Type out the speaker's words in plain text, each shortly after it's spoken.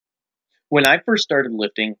When I first started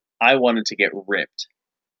lifting, I wanted to get ripped.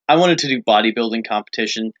 I wanted to do bodybuilding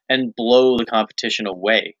competition and blow the competition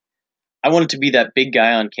away. I wanted to be that big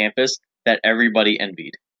guy on campus that everybody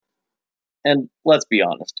envied. And let's be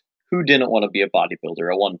honest, who didn't want to be a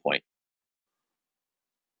bodybuilder at one point?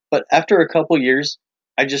 But after a couple years,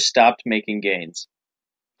 I just stopped making gains.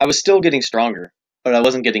 I was still getting stronger, but I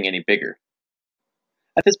wasn't getting any bigger.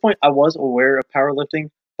 At this point, I was aware of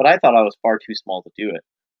powerlifting, but I thought I was far too small to do it.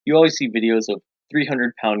 You always see videos of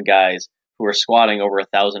 300-pound guys who are squatting over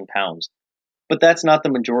 1,000 pounds, but that's not the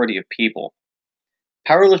majority of people.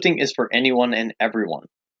 Powerlifting is for anyone and everyone.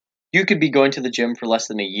 You could be going to the gym for less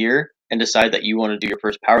than a year and decide that you want to do your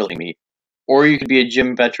first powerlifting meet, or you could be a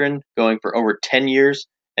gym veteran going for over 10 years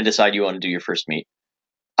and decide you want to do your first meet.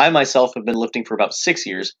 I myself have been lifting for about 6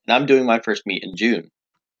 years, and I'm doing my first meet in June.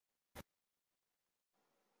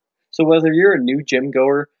 So whether you're a new gym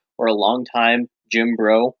goer or a long-time gym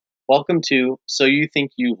bro, welcome to So You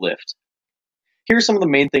Think You Lift. Here are some of the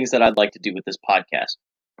main things that I'd like to do with this podcast.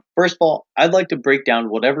 First of all, I'd like to break down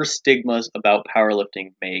whatever stigmas about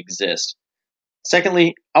powerlifting may exist.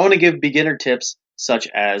 Secondly, I want to give beginner tips such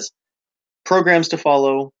as programs to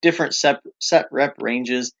follow, different set rep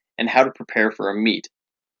ranges, and how to prepare for a meet.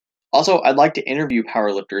 Also, I'd like to interview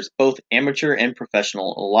powerlifters, both amateur and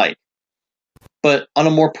professional alike. But on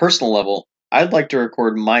a more personal level, I'd like to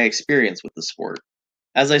record my experience with the sport.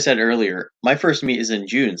 As I said earlier, my first meet is in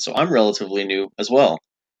June, so I'm relatively new as well.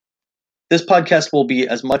 This podcast will be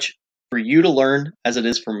as much for you to learn as it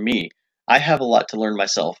is for me. I have a lot to learn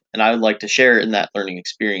myself, and I would like to share in that learning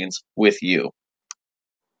experience with you.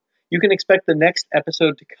 You can expect the next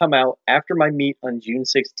episode to come out after my meet on June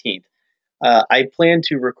 16th. I plan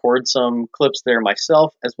to record some clips there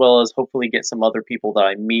myself, as well as hopefully get some other people that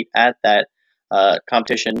I meet at that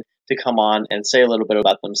competition to come on and say a little bit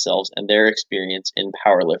about themselves and their experience in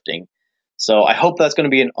powerlifting. So I hope that's going to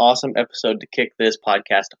be an awesome episode to kick this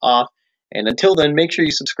podcast off. And until then, make sure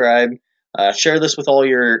you subscribe, share this with all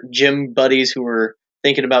your gym buddies who are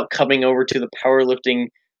thinking about coming over to the powerlifting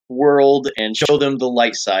world, and show them the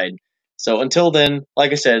light side. So until then,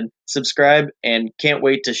 like I said, subscribe and can't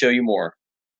wait to show you more.